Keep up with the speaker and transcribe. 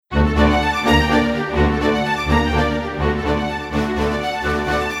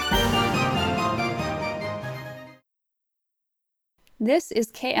This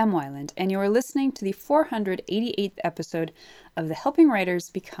is KM Wyland, and you are listening to the 488th episode of the Helping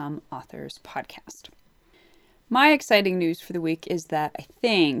Writers Become Authors podcast. My exciting news for the week is that I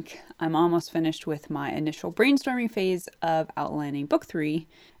think I'm almost finished with my initial brainstorming phase of outlining book 3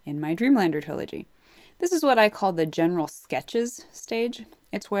 in my Dreamlander trilogy. This is what I call the general sketches stage.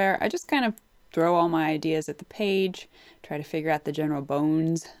 It's where I just kind of throw all my ideas at the page, try to figure out the general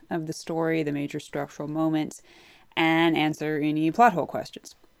bones of the story, the major structural moments, and answer any plot hole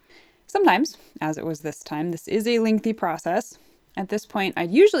questions. Sometimes, as it was this time, this is a lengthy process. At this point,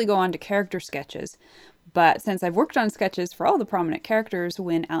 I'd usually go on to character sketches, but since I've worked on sketches for all the prominent characters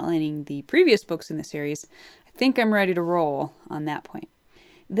when outlining the previous books in the series, I think I'm ready to roll on that point.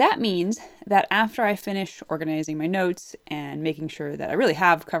 That means that after I finish organizing my notes and making sure that I really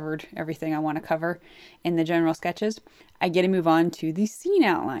have covered everything I want to cover in the general sketches, I get to move on to the scene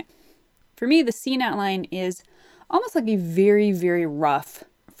outline. For me, the scene outline is almost like a very, very rough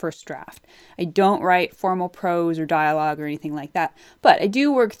first draft. I don't write formal prose or dialogue or anything like that, but I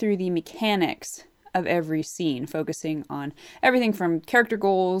do work through the mechanics of every scene, focusing on everything from character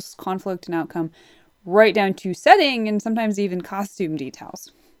goals, conflict and outcome, right down to setting and sometimes even costume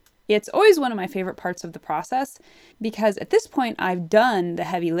details. It's always one of my favorite parts of the process because at this point I've done the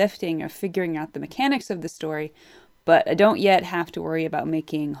heavy lifting of figuring out the mechanics of the story, but I don't yet have to worry about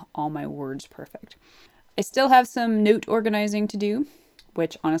making all my words perfect. I still have some note organizing to do,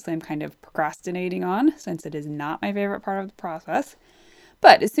 which honestly I'm kind of procrastinating on since it is not my favorite part of the process.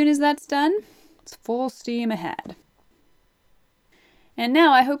 But as soon as that's done, it's full steam ahead. And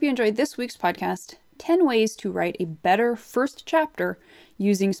now I hope you enjoyed this week's podcast, 10 Ways to Write a Better First Chapter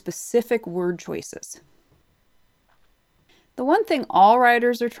Using Specific Word Choices. The one thing all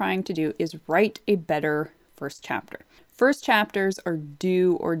writers are trying to do is write a better first chapter. First chapters are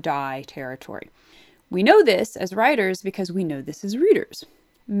do or die territory. We know this as writers because we know this as readers.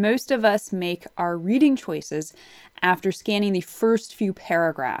 Most of us make our reading choices after scanning the first few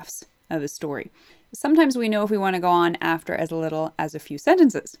paragraphs of a story. Sometimes we know if we want to go on after as little as a few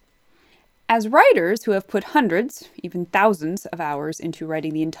sentences. As writers who have put hundreds, even thousands of hours into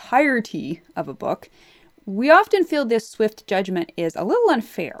writing the entirety of a book, we often feel this swift judgment is a little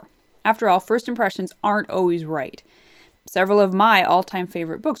unfair. After all, first impressions aren't always right. Several of my all-time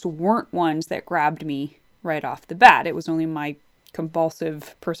favorite books weren't ones that grabbed me right off the bat. It was only my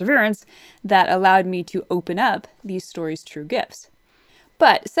compulsive perseverance that allowed me to open up these stories' true gifts.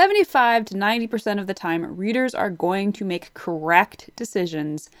 But 75 to 90% of the time, readers are going to make correct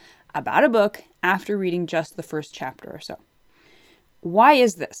decisions about a book after reading just the first chapter or so. Why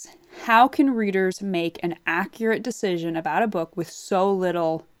is this? How can readers make an accurate decision about a book with so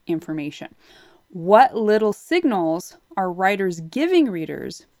little information? What little signals are writers giving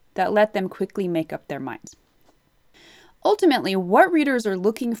readers that let them quickly make up their minds? Ultimately, what readers are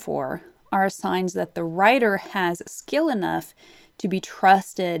looking for are signs that the writer has skill enough to be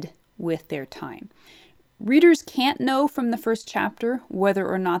trusted with their time. Readers can't know from the first chapter whether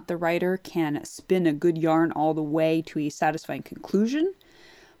or not the writer can spin a good yarn all the way to a satisfying conclusion,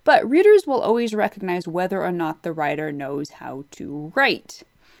 but readers will always recognize whether or not the writer knows how to write.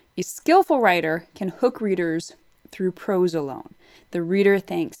 A skillful writer can hook readers through prose alone. The reader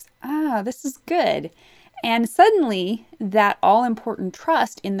thinks, this is good. And suddenly, that all-important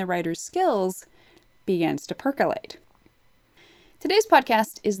trust in the writer's skills begins to percolate. Today's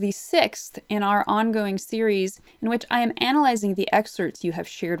podcast is the 6th in our ongoing series in which I am analyzing the excerpts you have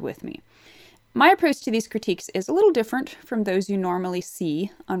shared with me. My approach to these critiques is a little different from those you normally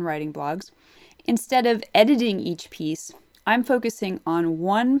see on writing blogs. Instead of editing each piece, I'm focusing on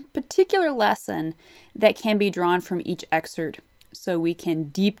one particular lesson that can be drawn from each excerpt so we can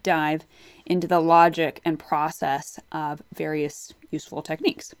deep dive into the logic and process of various useful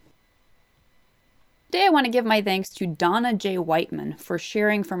techniques. Today I want to give my thanks to Donna J. Whiteman for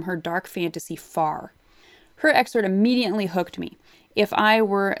sharing from her dark fantasy Far. Her excerpt immediately hooked me. If I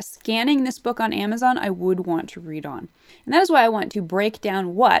were scanning this book on Amazon, I would want to read on. And that is why I want to break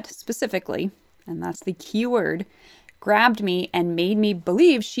down what, specifically, and that's the key word, grabbed me and made me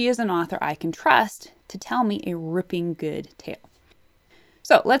believe she is an author I can trust to tell me a ripping good tale.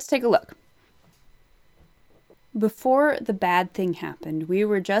 So let's take a look. Before the bad thing happened, we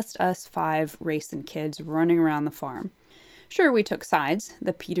were just us 5 racing kids running around the farm. Sure, we took sides,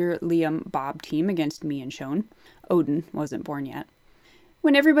 the Peter, Liam, Bob team against me and Shone. Odin wasn't born yet.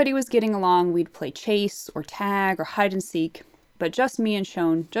 When everybody was getting along, we'd play chase or tag or hide and seek, but just me and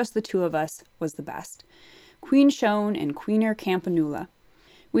Shone, just the two of us, was the best. Queen Shone and Queener Campanula.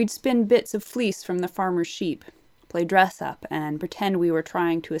 We'd spin bits of fleece from the farmer's sheep, play dress up, and pretend we were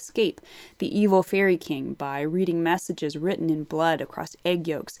trying to escape the evil fairy king by reading messages written in blood across egg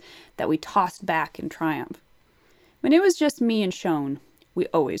yolks that we tossed back in triumph. When it was just me and Shone, we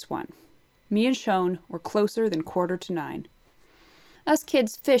always won. Me and Shone were closer than 8:45. Us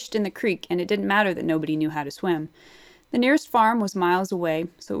kids fished in the creek, and it didn't matter that nobody knew how to swim. The nearest farm was miles away,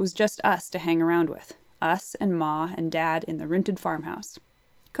 so it was just us to hang around with. Us and Ma and Dad in the rented farmhouse.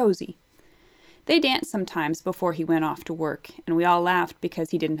 Cozy. They danced sometimes before he went off to work, and we all laughed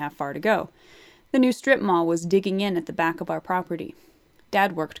because he didn't have far to go. The new strip mall was digging in at the back of our property.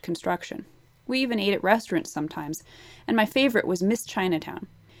 Dad worked construction. We even ate at restaurants sometimes, and my favorite was Miss Chinatown.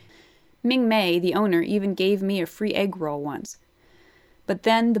 Ming Mei, the owner, even gave me a free egg roll once. But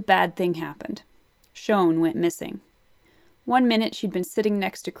then the bad thing happened. Shone went missing. One minute she'd been sitting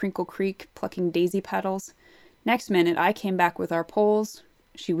next to Crinkle Creek plucking daisy petals. Next minute I came back with our poles.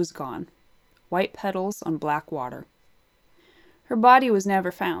 She was gone. White petals on black water. Her body was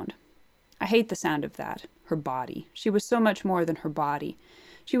never found. I hate the sound of that. Her body. She was so much more than her body.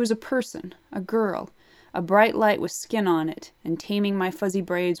 She was a person, a girl, a bright light with skin on it, and taming my fuzzy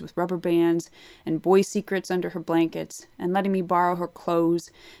braids with rubber bands, and boy secrets under her blankets, and letting me borrow her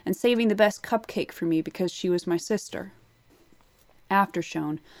clothes, and saving the best cupcake for me because she was my sister. After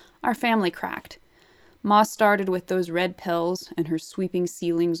Shone, our family cracked. Ma started with those red pills and her sweeping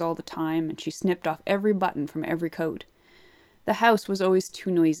ceilings all the time, and she snipped off every button from every coat. The house was always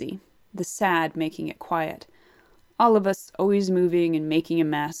too noisy, the sad making it quiet. All of us always moving and making a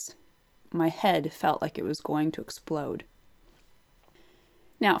mess. My head felt like it was going to explode.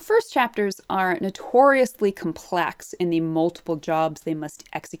 Now, first chapters are notoriously complex in the multiple jobs they must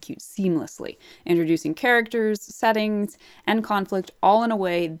execute seamlessly, introducing characters, settings, and conflict all in a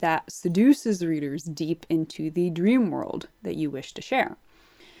way that seduces readers deep into the dream world that you wish to share.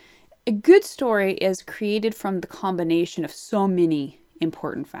 A good story is created from the combination of so many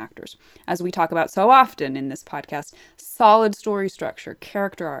important factors. As we talk about so often in this podcast, solid story structure,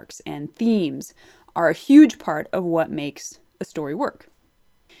 character arcs, and themes are a huge part of what makes a story work.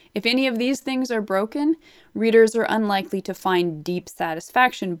 If any of these things are broken, readers are unlikely to find deep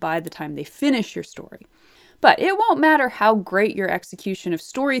satisfaction by the time they finish your story. But it won't matter how great your execution of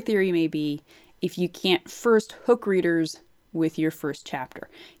story theory may be if you can't first hook readers with your first chapter.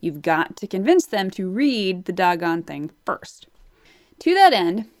 You've got to convince them to read the doggone thing first. To that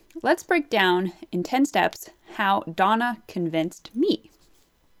end, let's break down in 10 steps how Donna convinced me.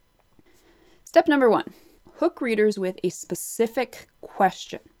 Step number 1, hook readers with a specific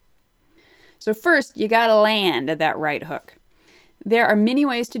question. So first, you gotta land at that right hook. There are many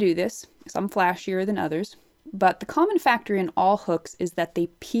ways to do this, some flashier than others, but the common factor in all hooks is that they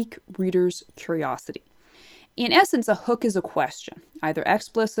pique readers' curiosity. In essence, a hook is a question, either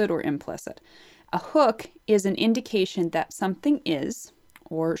explicit or implicit. A hook is an indication that something is,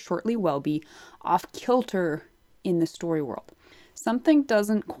 or shortly will be, off kilter in the story world. Something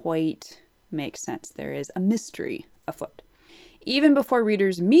doesn't quite make sense. There is a mystery afoot. Even before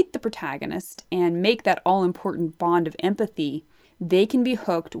readers meet the protagonist and make that all-important bond of empathy, they can be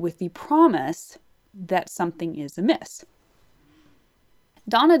hooked with the promise that something is amiss.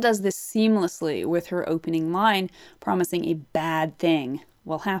 Donna does this seamlessly with her opening line, promising a bad thing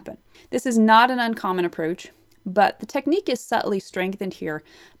will happen. This is not an uncommon approach, but the technique is subtly strengthened here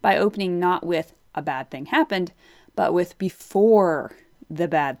by opening not with a bad thing happened, but with before the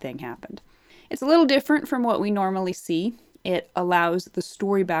bad thing happened. It's a little different from what we normally see. It allows the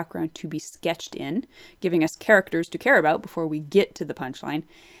story background to be sketched in, giving us characters to care about before we get to the punchline,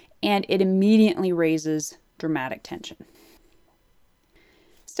 and it immediately raises dramatic tension.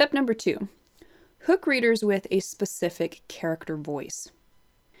 Step number 2, hook readers with a specific character voice.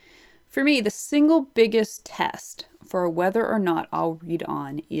 For me, the single biggest test for whether or not I'll read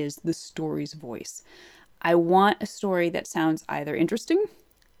on is the story's voice. I want a story that sounds either interesting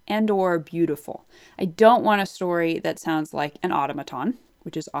and or beautiful. I don't want a story that sounds like an automaton,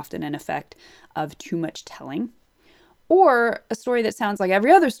 which is often an effect of too much telling, or a story that sounds like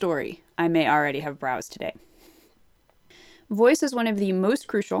every other story I may already have browsed today. Voice is one of the most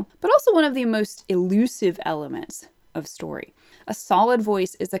crucial, but also one of the most elusive elements of story. A solid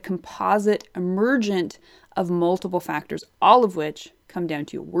voice is a composite emergent of multiple factors, all of which come down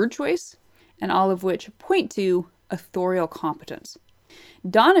to word choice, and all of which point to authorial competence.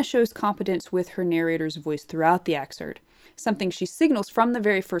 Donna shows competence with her narrator's voice throughout the excerpt, something she signals from the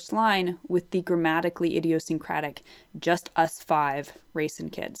very first line with the grammatically idiosyncratic "just us 5 racing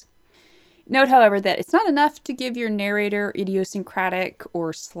kids." Note, however, that it's not enough to give your narrator idiosyncratic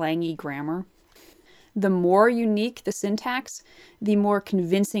or slangy grammar. The more unique the syntax, the more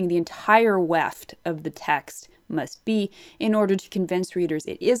convincing the entire weft of the text must be in order to convince readers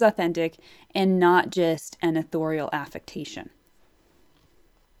it is authentic and not just an authorial affectation.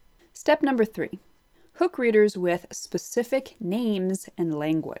 Step number 3. Hook readers with specific names and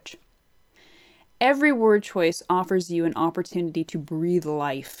language. Every word choice offers you an opportunity to breathe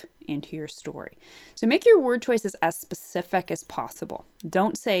life into your story. So make your word choices as specific as possible.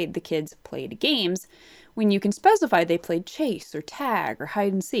 Don't say the kids played games when you can specify they played chase or tag or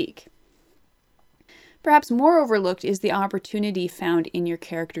hide and seek. Perhaps more overlooked is the opportunity found in your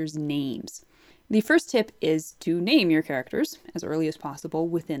characters' names. The first tip is to name your characters as early as possible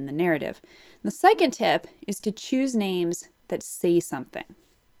within the narrative. The second tip is to choose names that say something.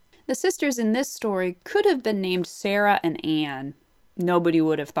 The sisters in this story could have been named Sarah and Anne. Nobody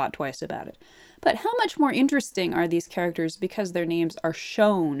would have thought twice about it. But how much more interesting are these characters because their names are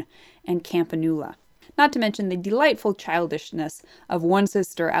Shone and Campanula? Not to mention the delightful childishness of one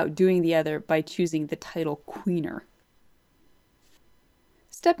sister outdoing the other by choosing the title Queener.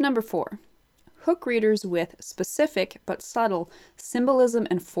 Step number 4. Hook readers with specific but subtle symbolism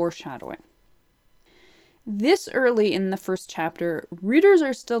and foreshadowing. This early in the first chapter, readers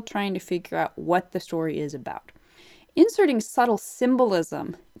are still trying to figure out what the story is about. Inserting subtle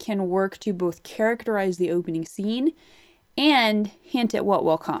symbolism can work to both characterize the opening scene and hint at what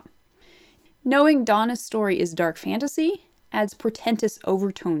will come. Knowing Donna's story is dark fantasy adds portentous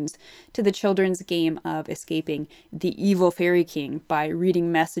overtones to the children's game of escaping the evil fairy king by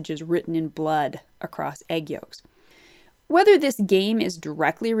reading messages written in blood across egg yolks. Whether this game is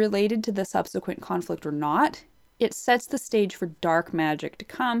directly related to the subsequent conflict or not, it sets the stage for dark magic to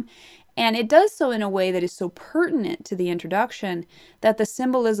come, and it does so in a way that is so pertinent to the introduction that the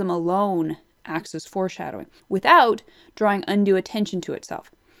symbolism alone acts as foreshadowing, without drawing undue attention to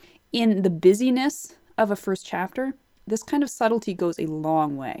itself. In the busyness of a first chapter, this kind of subtlety goes a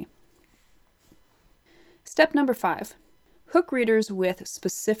long way. Step number 5. Hook readers with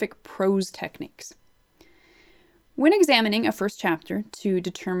specific prose techniques. When examining a first chapter to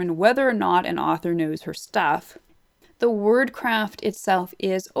determine whether or not an author knows her stuff, the word craft itself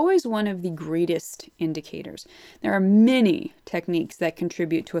is always one of the greatest indicators. There are many techniques that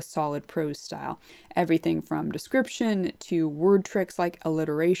contribute to a solid prose style. Everything from description to word tricks like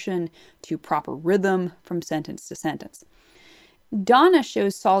alliteration to proper rhythm from sentence to sentence. Donna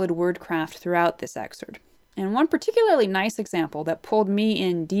shows solid word craft throughout this excerpt. And one particularly nice example that pulled me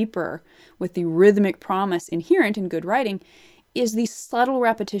in deeper with the rhythmic promise inherent in good writing is the subtle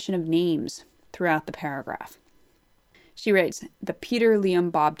repetition of names throughout the paragraph. She writes, the Peter,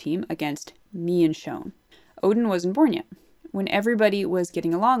 Liam, Bob team against me and Shone. Odin wasn't born yet. When everybody was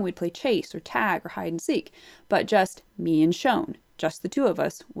getting along, we'd play chase or tag or hide and seek. But just me and Shone, just the two of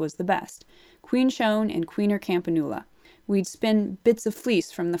us, was the best. Queen Shone and Queener Campanula. We'd spin bits of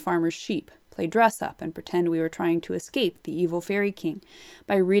fleece from the farmer's sheep, play dress up, and pretend we were trying to escape the evil fairy king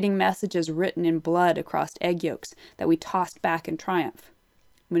by reading messages written in blood across egg yolks that we tossed back in triumph.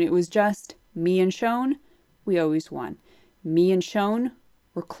 When it was just me and Shone, we always won. Me and Shone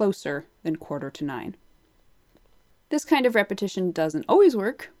were closer than 8:45. This kind of repetition doesn't always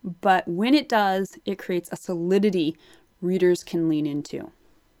work, but when it does, it creates a solidity readers can lean into.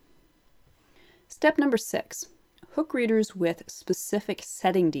 Step number 6. Hook readers with specific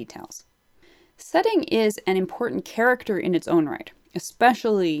setting details. Setting is an important character in its own right,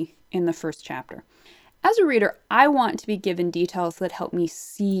 especially in the first chapter. As a reader, I want to be given details that help me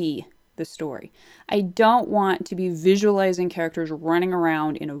see the story. I don't want to be visualizing characters running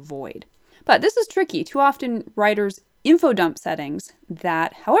around in a void. But this is tricky. Too often writers infodump settings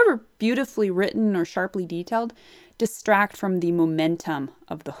that, however beautifully written or sharply detailed, distract from the momentum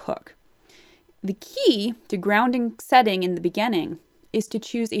of the hook. The key to grounding setting in the beginning is to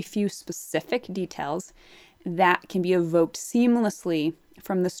choose a few specific details that can be evoked seamlessly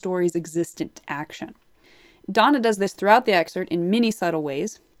from the story's existent action. Donna does this throughout the excerpt in many subtle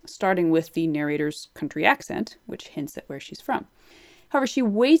ways, starting with the narrator's country accent, which hints at where she's from. However, she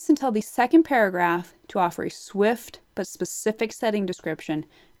waits until the second paragraph to offer a swift but specific setting description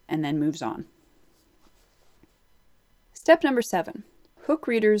and then moves on. Step number 7. Hook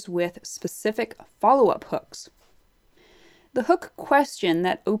readers with specific follow-up hooks. The hook question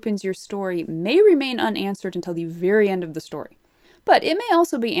that opens your story may remain unanswered until the very end of the story, but it may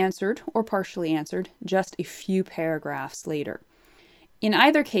also be answered, or partially answered, just a few paragraphs later. In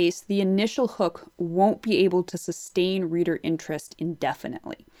either case, the initial hook won't be able to sustain reader interest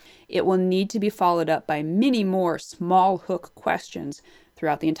indefinitely. It will need to be followed up by many more small hook questions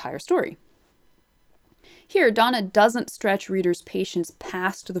throughout the entire story. Here, Donna doesn't stretch readers' patience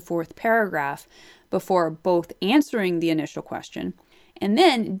past the 4th paragraph before both answering the initial question and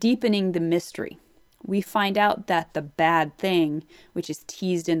then deepening the mystery, we find out that the bad thing, which is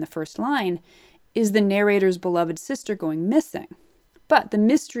teased in the first line, is the narrator's beloved sister going missing. But the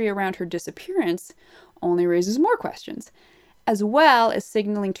mystery around her disappearance only raises more questions, as well as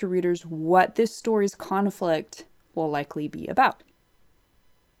signaling to readers what this story's conflict will likely be about.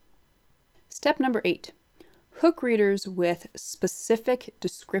 Step number 8. Hook readers with specific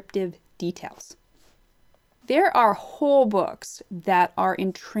descriptive details. There are whole books that are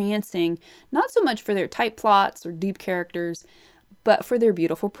entrancing, not so much for their tight plots or deep characters, but for their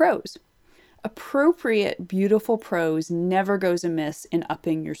beautiful prose. Appropriate, beautiful prose never goes amiss in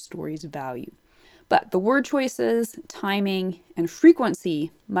upping your story's value. But the word choices, timing, and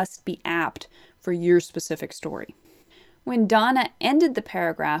frequency must be apt for your specific story. When Donna ended the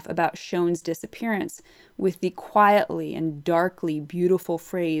paragraph about Shon's disappearance with the quietly and darkly beautiful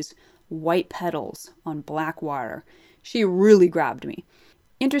phrase, "white petals on black water," she really grabbed me.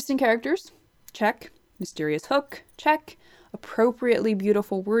 Interesting characters? Check. Mysterious hook? Check. Appropriately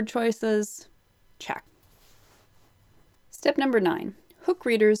beautiful word choices? Check. Step number 9. Hook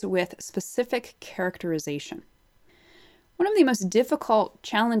readers with specific characterization. One of the most difficult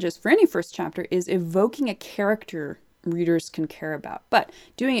challenges for any first chapter is evoking a character readers can care about, but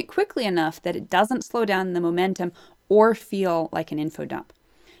doing it quickly enough that it doesn't slow down the momentum or feel like an info dump.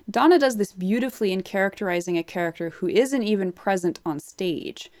 Donna does this beautifully in characterizing a character who isn't even present on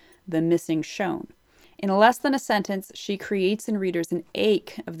stage, the missing Shon. In less than a sentence, she creates in readers an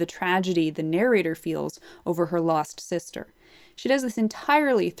ache of the tragedy the narrator feels over her lost sister. She does this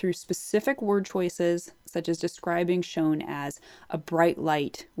entirely through specific word choices, such as describing Shon as a bright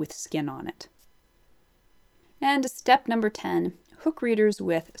light with skin on it. And step number 10, hook readers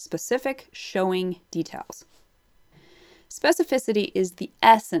with specific showing details. Specificity is the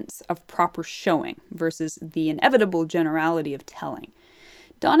essence of proper showing versus the inevitable generality of telling.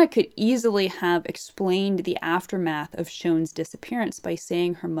 Donna could easily have explained the aftermath of Shon's disappearance by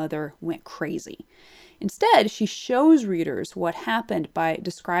saying her mother went crazy. Instead, she shows readers what happened by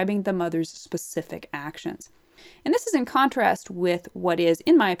describing the mother's specific actions. And this is in contrast with what is,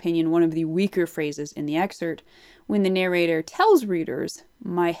 in my opinion, one of the weaker phrases in the excerpt, when the narrator tells readers,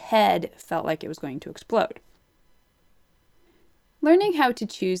 "My head felt like it was going to explode." Learning how to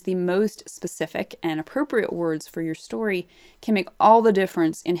choose the most specific and appropriate words for your story can make all the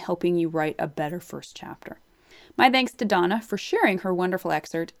difference in helping you write a better first chapter. My thanks to Donna for sharing her wonderful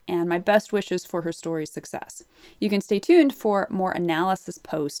excerpt, and my best wishes for her story's success. You can stay tuned for more analysis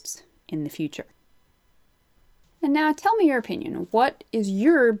posts in the future. And now tell me your opinion. What is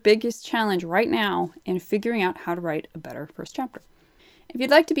your biggest challenge right now in figuring out how to write a better first chapter? If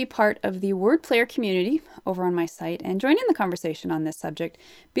you'd like to be part of the Word Player community over on my site and join in the conversation on this subject,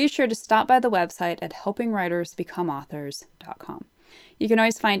 be sure to stop by the website at helpingwritersbecomeauthors.com. You can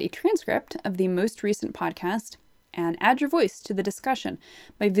always find a transcript of the most recent podcast and add your voice to the discussion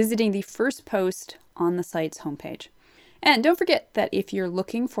by visiting the first post on the site's homepage. And don't forget that if you're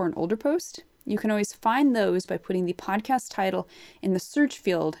looking for an older post, you can always find those by putting the podcast title in the search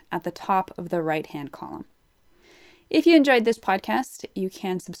field at the top of the right-hand column. If you enjoyed this podcast, you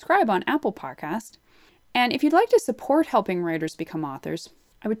can subscribe on Apple Podcast. And if you'd like to support Helping Writers Become Authors,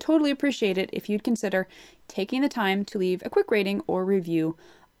 I would totally appreciate it if you'd consider taking the time to leave a quick rating or review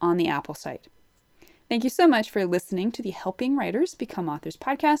on the Apple site. Thank you so much for listening to the Helping Writers Become Authors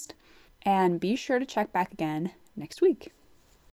podcast, and be sure to check back again next week.